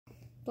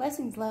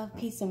Blessings, love,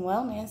 peace, and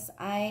wellness.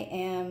 I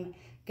am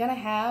going to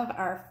have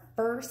our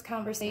first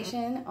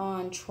conversation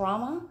on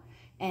trauma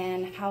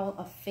and how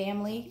a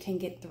family can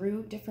get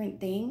through different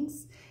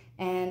things.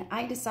 And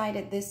I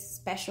decided this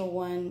special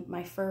one,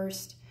 my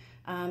first.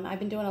 I've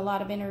been doing a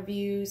lot of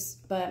interviews,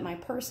 but my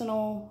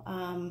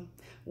personal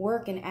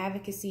work and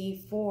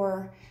advocacy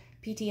for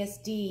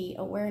PTSD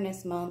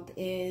Awareness Month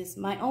is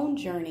my own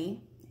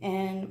journey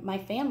and my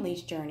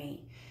family's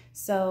journey.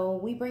 So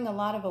we bring a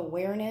lot of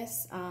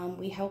awareness.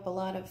 We help a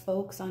lot of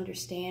folks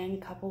understand,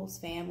 couples,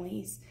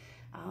 families,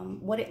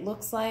 what it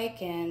looks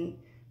like, and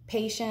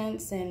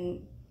patience,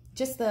 and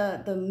just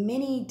the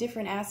many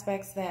different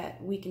aspects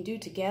that we can do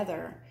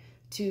together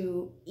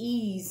to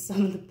ease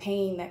some of the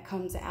pain that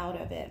comes out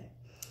of it.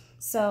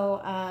 So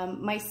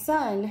my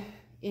son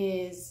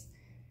is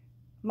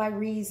my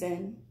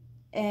reason,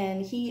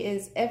 and he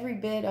is every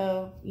bit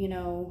of,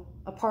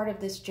 a part of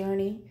this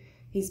journey.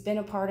 He's been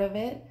a part of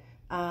it.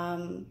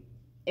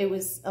 It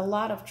was a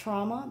lot of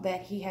trauma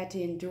that he had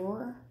to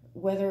endure,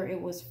 whether it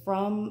was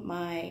from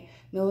my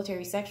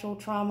military sexual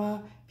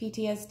trauma,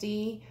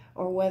 PTSD,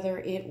 or whether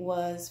it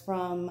was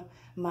from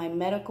my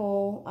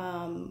medical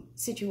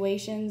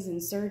situations and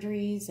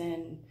surgeries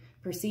and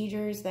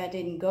procedures that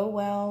didn't go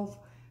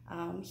well.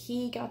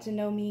 He got to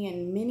know me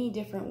in many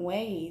different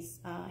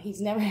ways.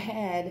 He's never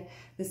had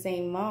the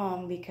same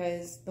mom,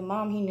 because the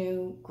mom he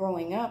knew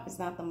growing up is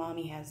not the mom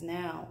he has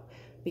now,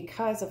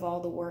 because of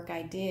all the work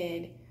I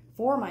did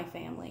for my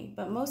family,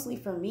 but mostly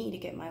for me to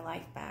get my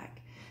life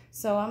back.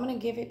 So I'm going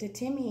to give it to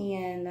Timmy,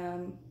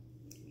 and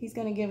he's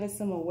going to give us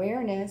some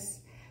awareness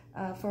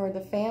for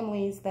the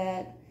families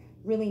that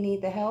really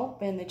need the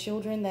help and the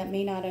children that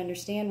may not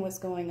understand what's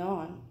going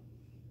on.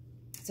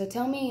 So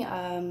tell me,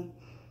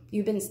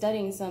 you've been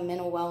studying some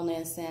mental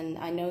wellness, and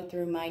I know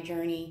through my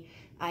journey,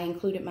 I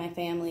included my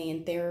family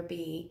in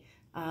therapy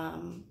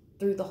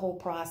through the whole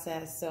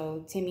process.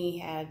 So Timmy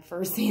had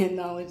firsthand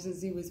knowledge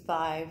since he was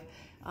 5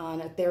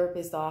 on a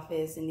therapist's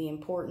office and the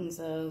importance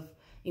of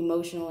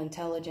emotional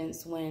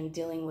intelligence when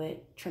dealing with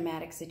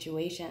traumatic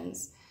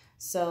situations.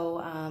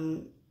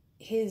 So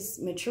his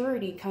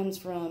maturity comes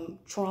from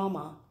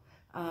trauma.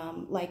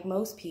 Like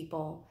most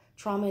people,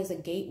 trauma is a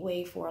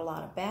gateway for a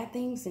lot of bad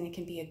things, and it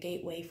can be a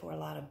gateway for a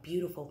lot of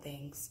beautiful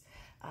things.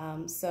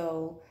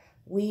 So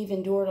we've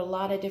endured a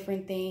lot of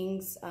different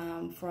things,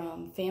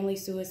 from family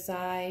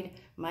suicide,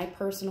 my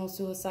personal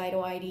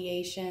suicidal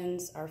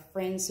ideations, our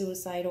friends'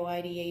 suicidal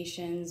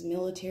ideations,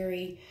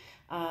 military,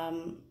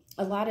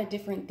 a lot of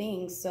different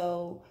things.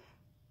 So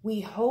we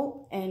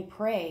hope and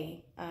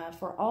pray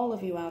for all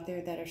of you out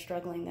there that are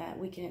struggling, that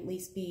we can at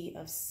least be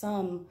of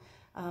some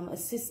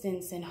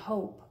assistance and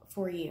hope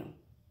for you.